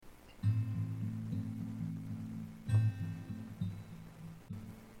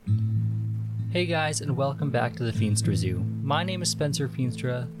Hey guys, and welcome back to the Feenstra Zoo. My name is Spencer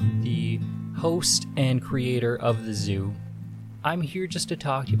Feenstra, the host and creator of the zoo. I'm here just to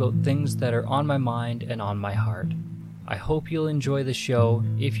talk to you about things that are on my mind and on my heart. I hope you'll enjoy the show.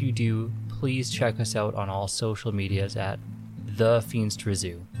 If you do, please check us out on all social medias at The Feenstra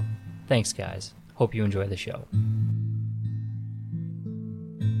Zoo. Thanks guys. Hope you enjoy the show.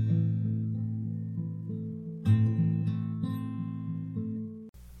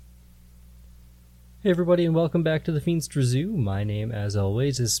 Hey everybody, and welcome back to the Feenstra Zoo. My name, as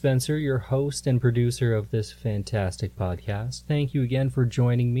always, is Spencer, your host and producer of this fantastic podcast. Thank you again for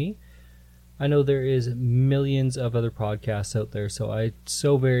joining me. I know there is millions of other podcasts out there, so I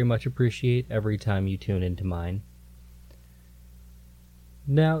so very much appreciate every time you tune into mine.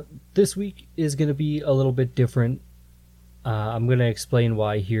 Now, this week is going to be a little bit different. I'm going to explain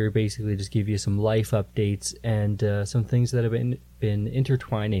why here, basically just give you some life updates and some things that have been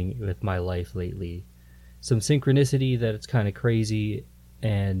intertwining with my life lately. Some synchronicity that it's kind of crazy,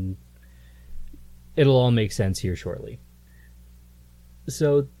 and it'll all make sense here shortly.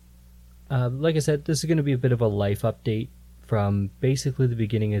 So, like I said, this is going to be a bit of a life update from basically the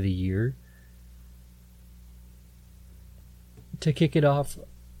beginning of the year. To kick it off,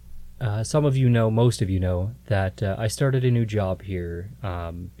 some of you know, most of you know, that I started a new job here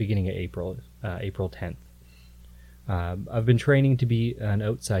beginning of April 10th. I've been training to be an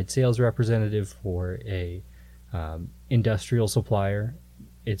outside sales representative for a industrial supplier.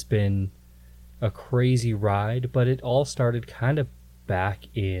 It's been a crazy ride, but it all started kind of back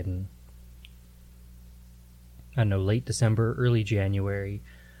in, I don't know, late December, early January,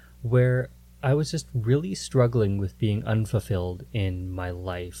 where I was just really struggling with being unfulfilled in my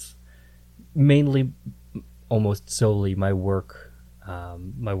life. Mainly, almost solely my work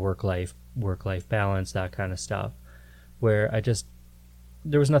life balance, that kind of stuff. Where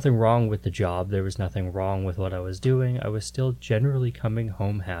there was nothing wrong with the job, there was nothing wrong with what I was doing. I was still generally coming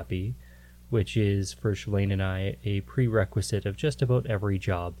home happy, which is, for Shalane and I, a prerequisite of just about every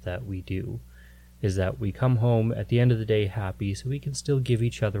job that we do, is that we come home at the end of the day happy so we can still give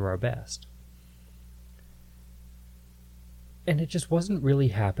each other our best. And it just wasn't really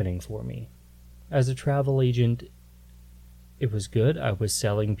happening for me. As a travel agent, it was good. I was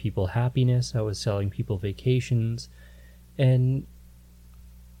selling people happiness, I was selling people vacations, and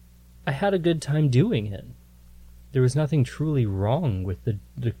I had a good time doing it. There was nothing truly wrong with the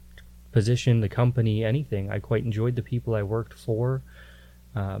position, the company, anything. I quite enjoyed the people I worked for.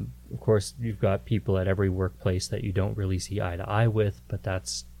 Of course, you've got people at every workplace that you don't really see eye to eye with, but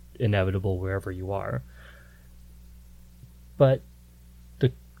that's inevitable wherever you are. But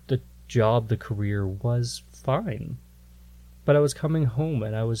the job, the career was fine. But I was coming home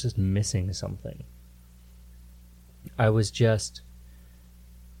and I was just missing something. I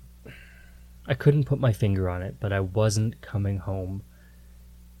couldn't put my finger on it, but I wasn't coming home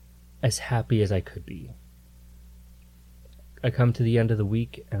as happy as I could be. I come to the end of the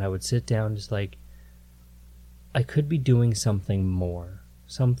week and I would sit down just like, I could be doing something more,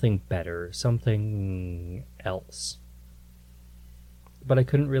 something better, something else. But I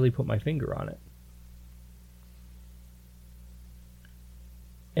couldn't really put my finger on it.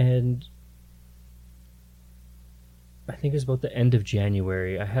 And I think it was about the end of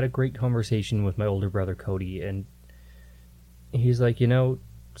January, I had a great conversation with my older brother Cody, and he's like,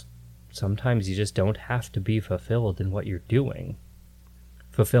 sometimes you just don't have to be fulfilled in what you're doing.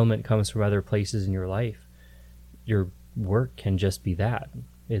 Fulfillment comes from other places in your life. Your work can just be that.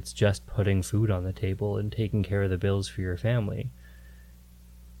 It's just putting food on the table and taking care of the bills for your family.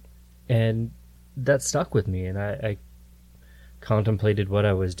 And that stuck with me, and I contemplated what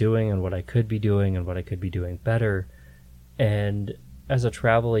I was doing and what I could be doing and what I could be doing better. And as a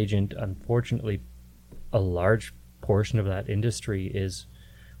travel agent, unfortunately, a large portion of that industry is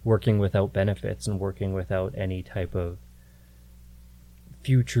working without benefits and working without any type of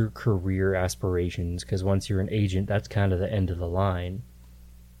future career aspirations, because once you're an agent, that's kind of the end of the line.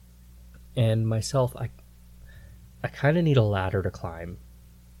 And myself, I kind of need a ladder to climb,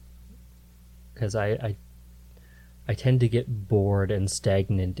 because I tend to get bored and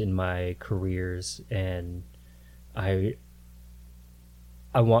stagnant in my careers, and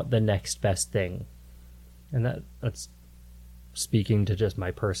I want the next best thing. And that's speaking to just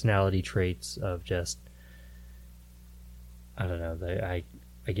my personality traits of just, I don't know,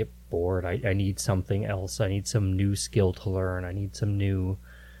 I get bored. I need something else. I need some new skill to learn. I need some new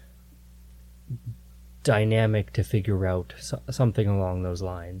dynamic to figure out, something along those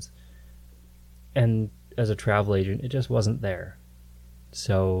lines. And as a travel agent, it just wasn't there.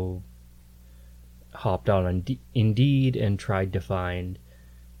 So hopped on Indeed and tried to find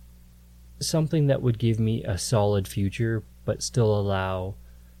something that would give me a solid future, but still allow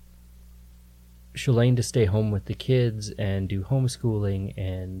Shalane to stay home with the kids and do homeschooling,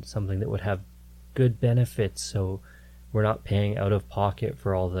 and something that would have good benefits so we're not paying out of pocket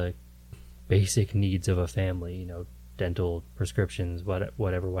for all the basic needs of a family, dental, prescriptions,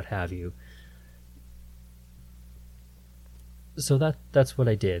 whatever, what have you. So that's what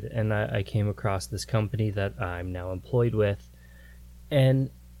I did, and I came across this company that I'm now employed with, and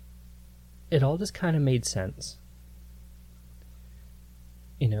it all just kind of made sense.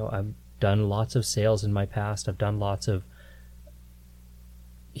 I've done lots of sales in my past. I've done lots of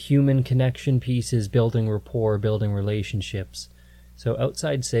human connection pieces, building rapport, building relationships. So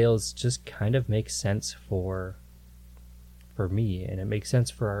outside sales just kind of makes sense for me, and it makes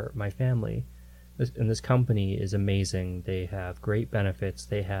sense for my family. This company is amazing. They have great benefits.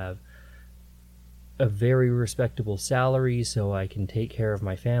 They have a very respectable salary, so I can take care of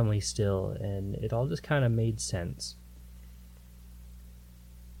my family still, and it all just kind of made sense.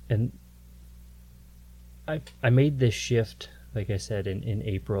 And I made this shift, like I said, in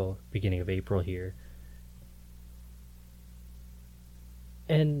April, beginning of April here.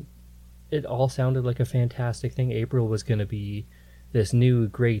 And it all sounded like a fantastic thing. April was going to be this new,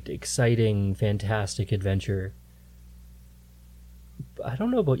 great, exciting, fantastic adventure. I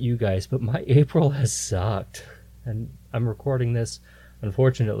don't know about you guys, but my April has sucked. And I'm recording this,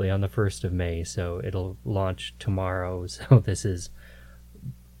 unfortunately, on the 1st of May, so it'll launch tomorrow, so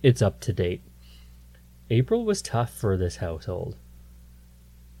it's up to date. April was tough for this household.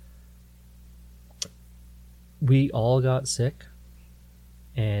 We all got sick,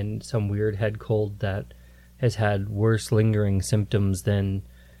 and some weird head cold that has had worse lingering symptoms than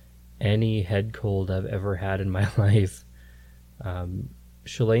any head cold I've ever had in my life.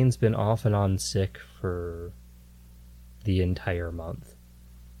 Shalane's been off and on sick for the entire month.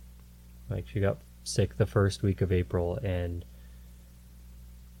 Like, she got sick the first week of April, and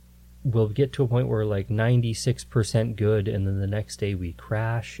we'll get to a point where like 96% good, and then the next day we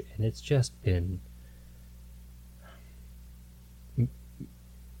crash, and it's just been...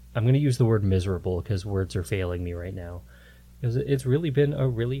 I'm going to use the word miserable because words are failing me right now. It's really been a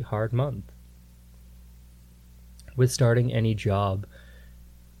really hard month. With starting any job,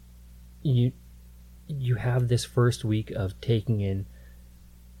 you have this first week of taking in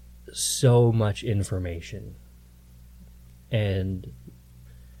so much information. And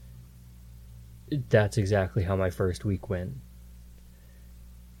that's exactly how my first week went.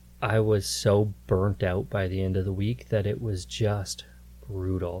 I was so burnt out by the end of the week that it was just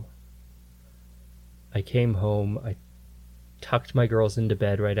brutal. I came home, I tucked my girls into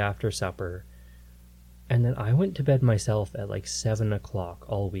bed right after supper, and then I went to bed myself at like 7 o'clock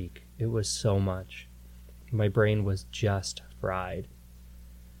all week. It was so much. My brain was just fried.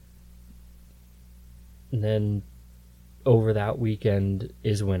 And then over that weekend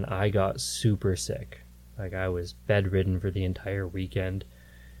is when I got super sick. Like, I was bedridden for the entire weekend.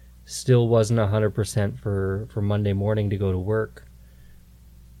 Still wasn't 100% for Monday morning to go to work.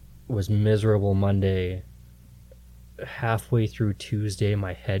 Was miserable Monday. Halfway through Tuesday,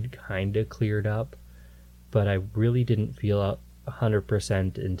 my head kind of cleared up, but I really didn't feel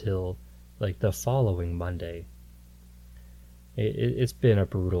 100% until like the following Monday. It's been a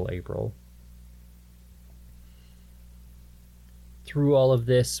brutal April. Through all of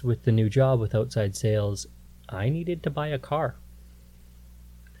this, with the new job with outside sales, I needed to buy a car.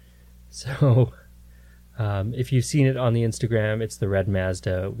 So if you've seen it on the Instagram, it's the red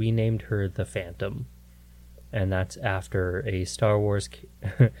Mazda. We named her the Phantom, and that's after a Star Wars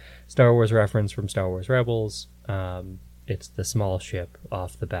reference from Star Wars Rebels. It's the small ship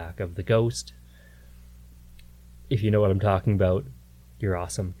off the back of the Ghost. If you know what I'm talking about, you're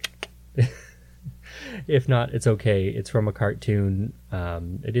awesome. If not, it's okay. It's from a cartoon.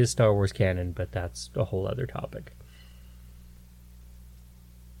 It is Star Wars canon, but that's a whole other topic.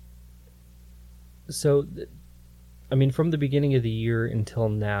 So, from the beginning of the year until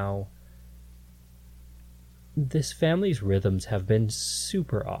now, this family's rhythms have been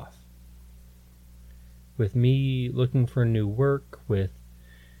super off. With me looking for new work, with,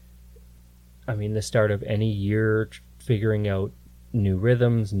 the start of any year, figuring out new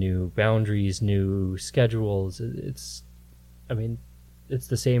rhythms, new boundaries, new schedules. It's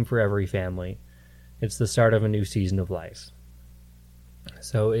the same for every family. It's the start of a new season of life.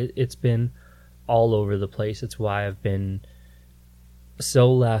 So it's been all over the place. It's why I've been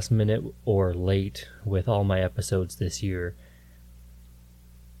so last minute or late with all my episodes this year.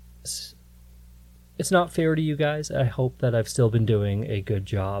 It's not fair to you guys. I hope that I've still been doing a good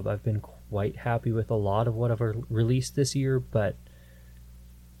job. I've been quite happy with a lot of what I've released this year, but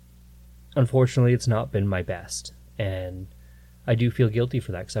unfortunately, it's not been my best. And I do feel guilty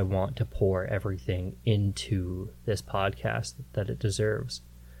for that because I want to pour everything into this podcast that it deserves.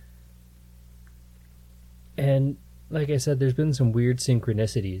 And like I said, there's been some weird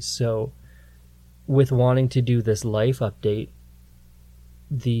synchronicities. So with wanting to do this life update,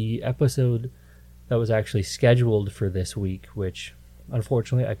 the episode that was actually scheduled for this week, which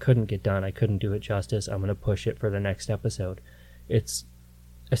unfortunately I couldn't get done, I couldn't do it justice, I'm going to push it for the next episode. It's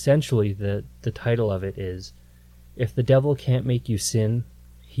essentially, the title of it is, If the Devil Can't Make You Sin,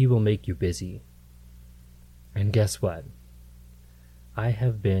 He Will Make You Busy. And guess what? I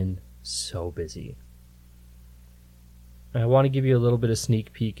have been so busy. I want to give you a little bit of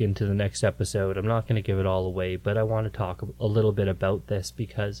sneak peek into the next episode. I'm not going to give it all away, but I want to talk a little bit about this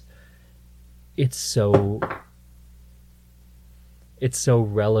because it's so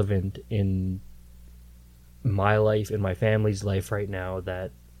relevant in my life, in my family's life right now,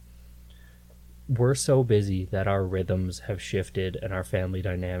 that we're so busy that our rhythms have shifted and our family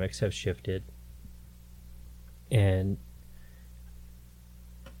dynamics have shifted. And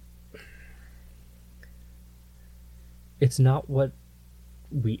it's not what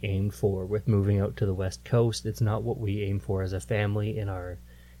we aimed for with moving out to the West Coast. It's not what we aim for as a family in our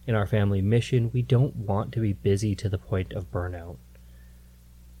family mission. We don't want to be busy to the point of burnout.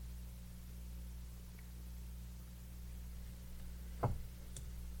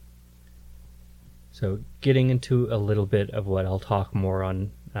 So getting into a little bit of what I'll talk more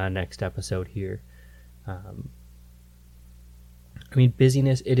on next episode here.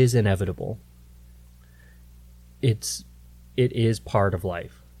 Busyness, it is inevitable. It is part of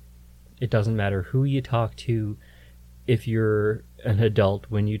life. It doesn't matter who you talk to. If you're an adult,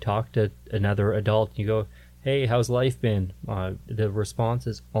 when you talk to another adult, you go, "Hey, how's life been?" The response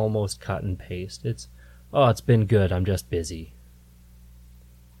is almost cut and paste. It's been good, I'm just busy.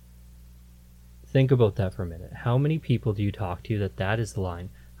 Think about that for a minute. How many people do you talk to that is the line?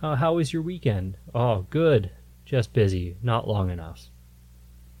 How was your weekend? Oh, good, just busy, not long enough.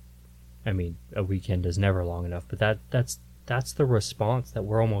 I mean, a weekend is never long enough, but that's the response that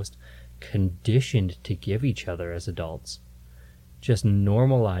we're almost conditioned to give each other as adults. Just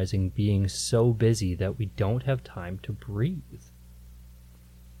normalizing being so busy that we don't have time to breathe.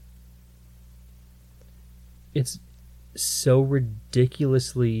 It's so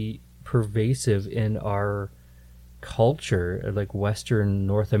ridiculously pervasive in our culture, like Western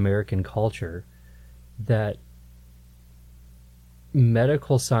North American culture, that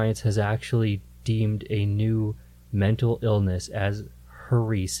medical science has actually deemed a new mental illness as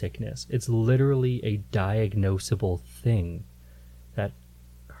hurry sickness. It's literally a diagnosable thing, that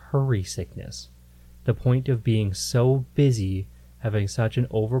hurry sickness. The point of being so busy, having such an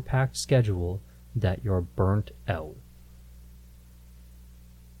overpacked schedule, that you're burnt out.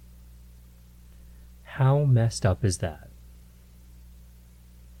 How messed up is that?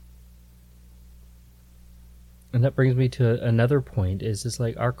 And that brings me to another point, is just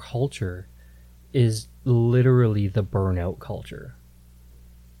like our culture is literally the burnout culture.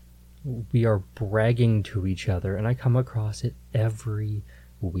 We are bragging to each other, and I come across it every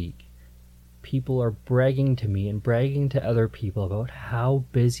week. People are bragging to me and bragging to other people about how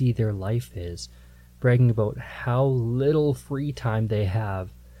busy their life is, bragging about how little free time they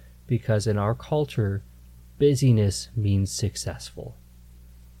have, because in our culture, busyness means successful.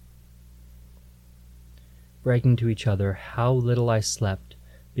 Bragging to each other how little I slept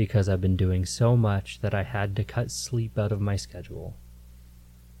because I've been doing so much that I had to cut sleep out of my schedule.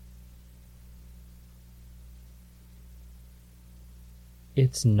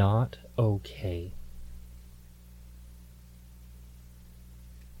 It's not okay.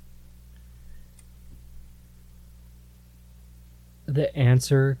 The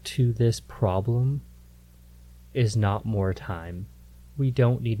answer to this problem is not more time. We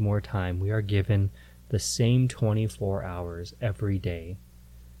don't need more time. We are given the same 24 hours every day.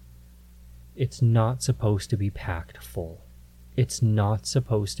 It's not supposed to be packed full. It's not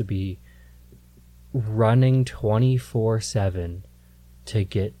supposed to be running 24/7 to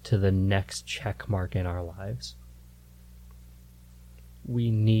get to the next check mark in our lives.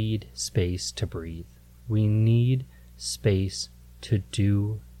 We need space to breathe. We need space to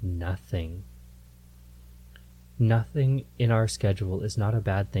do nothing. Nothing in our schedule is not a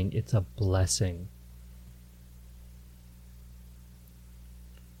bad thing. It's a blessing.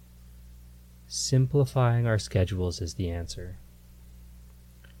 Simplifying our schedules is the answer.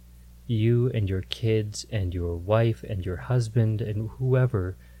 You and your kids and your wife and your husband and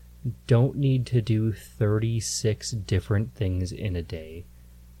whoever don't need to do 36 different things in a day.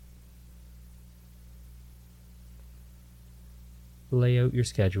 lay out your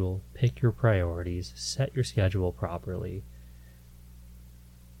schedule, pick your priorities, set your schedule properly.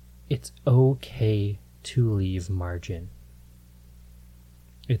 It's okay to leave margin.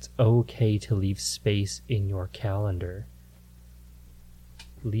 It's okay to leave space in your calendar.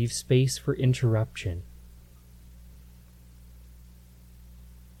 Leave space for interruption.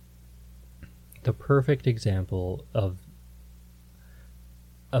 The perfect example of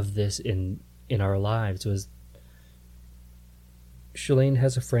this in our lives was Shalane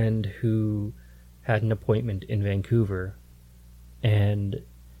has a friend who had an appointment in Vancouver, and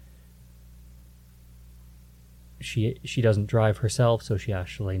she doesn't drive herself, so she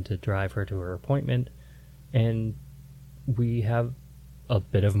asked Shalane to drive her to her appointment, and we have a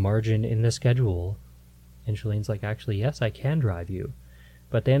bit of margin in the schedule. And Shalane's like, actually, yes, I can drive you.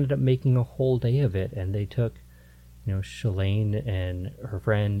 But they ended up making a whole day of it, and they took, Shalane and her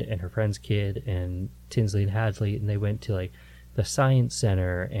friend and her friend's kid and Tinsley and Hadley, and they went to like the Science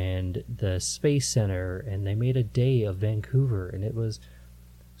Center and the Space Center, and they made a day of Vancouver, and it was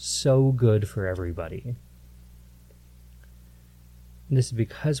so good for everybody. And this is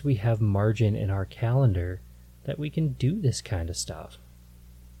because we have margin in our calendar that we can do this kind of stuff.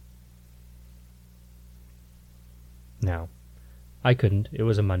 Now, I couldn't. It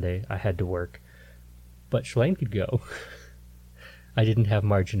was a Monday. I had to work. But Shalane could go. I didn't have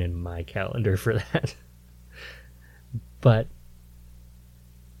margin in my calendar for that. But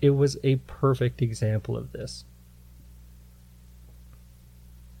it was a perfect example of this.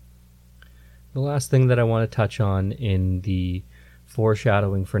 The last thing that I want to touch on in the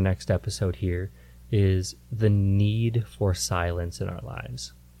foreshadowing for next episode here is the need for silence in our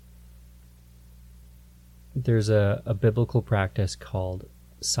lives. There's a biblical practice called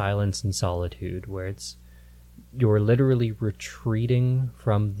silence and solitude, where you're literally retreating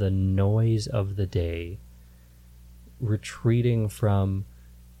from the noise of the day, retreating from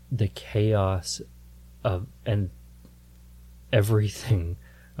the chaos of and everything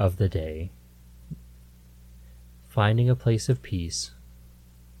of the day, finding a place of peace,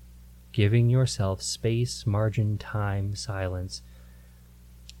 giving yourself space, margin, time, silence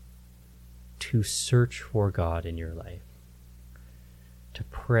to search for God in your life, to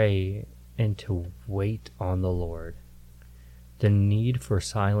pray and to wait on the Lord. The need for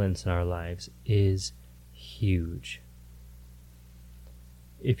silence in our lives is huge.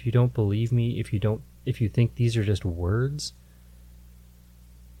 If you don't believe me, if you think these are just words,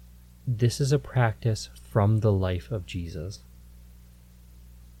 this is a practice from the life of Jesus.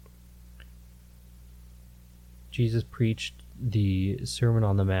 Jesus preached the Sermon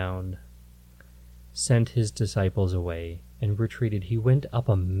on the Mount, sent his disciples away, and retreated. He went up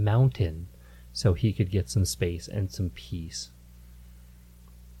a mountain so he could get some space and some peace,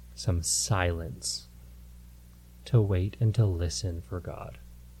 some silence, to wait and to listen for God.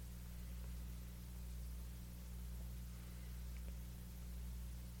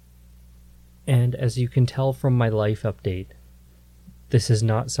 And as you can tell from my life update, this is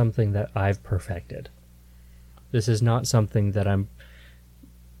not something that I've perfected. This is not something that I'm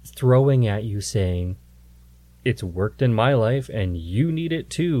throwing at you saying, it's worked in my life and you need it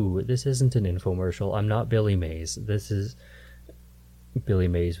too. This isn't an infomercial. I'm not Billy Mays. Billy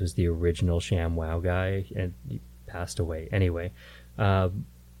Mays was the original ShamWow guy and he passed away. Anyway,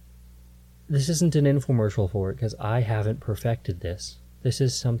 this isn't an infomercial for it because I haven't perfected this. This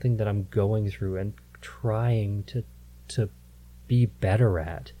is something that I'm going through and trying to be better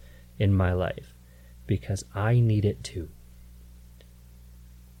at in my life because I need it too.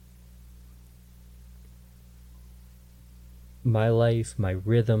 My life, my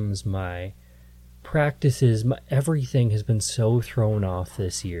rhythms, my practices, everything has been so thrown off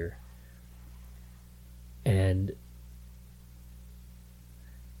this year. And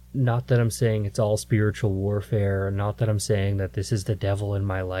not that I'm saying it's all spiritual warfare, not that I'm saying that this is the devil in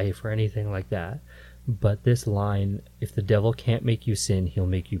my life or anything like that. But this line, if the devil can't make you sin, he'll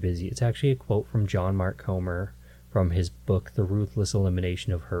make you busy. It's actually a quote from John Mark Comer from his book, The Ruthless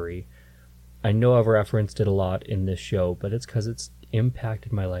Elimination of Hurry. I know I've referenced it a lot in this show, but it's because it's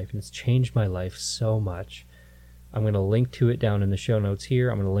impacted my life and it's changed my life so much. I'm going to link to it down in the show notes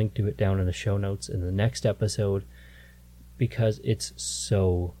here. I'm going to link to it down in the show notes in the next episode because it's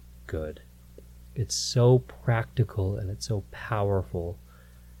so good. It's so practical and it's so powerful.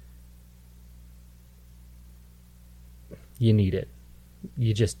 You need it.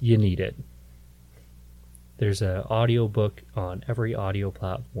 You need it. There's an audiobook on every audio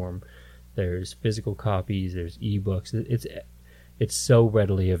platform. There's physical copies, there's ebooks. It's so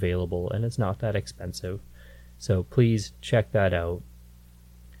readily available and it's not that expensive. So please check that out.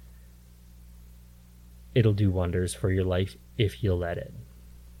 it'll do wonders for your life if you let it.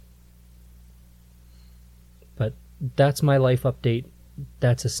 But that's my life update.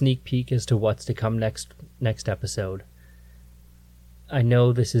 That's a sneak peek as to what's to come next episode. I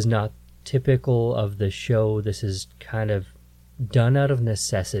know this is not typical of the show. This is kind of done out of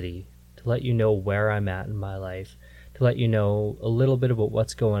necessity to let you know where I'm at in my life, to let you know a little bit about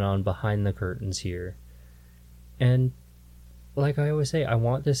what's going on behind the curtains here. And like I always say, I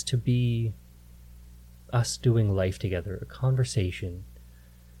want this to be us doing life together, a conversation.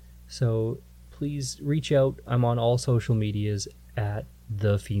 So please reach out. I'm on all social medias at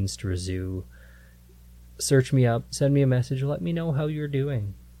The Feenstra Zoo. Search me up, send me a message, let me know how you're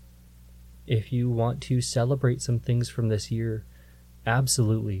doing. If you want to celebrate some things from this year,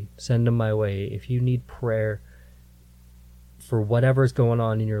 absolutely send them my way. If you need prayer for whatever's going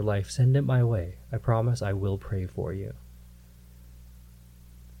on in your life, send it my way. I promise I will pray for you.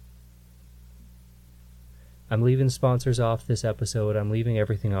 I'm leaving sponsors off this episode. I'm leaving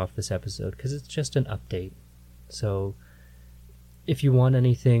everything off this episode because it's just an update. So if you want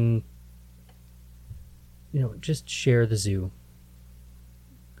anything, just share the zoo.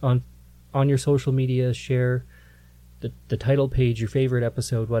 On your social media, share the title page, your favorite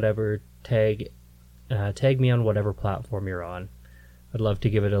episode, whatever. Tag me on whatever platform you're on. I'd love to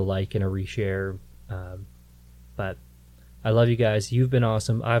give it a like and a reshare. But I love you guys. You've been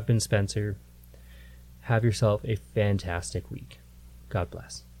awesome. I've been Spencer. Have yourself a fantastic week. God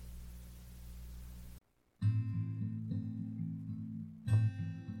bless.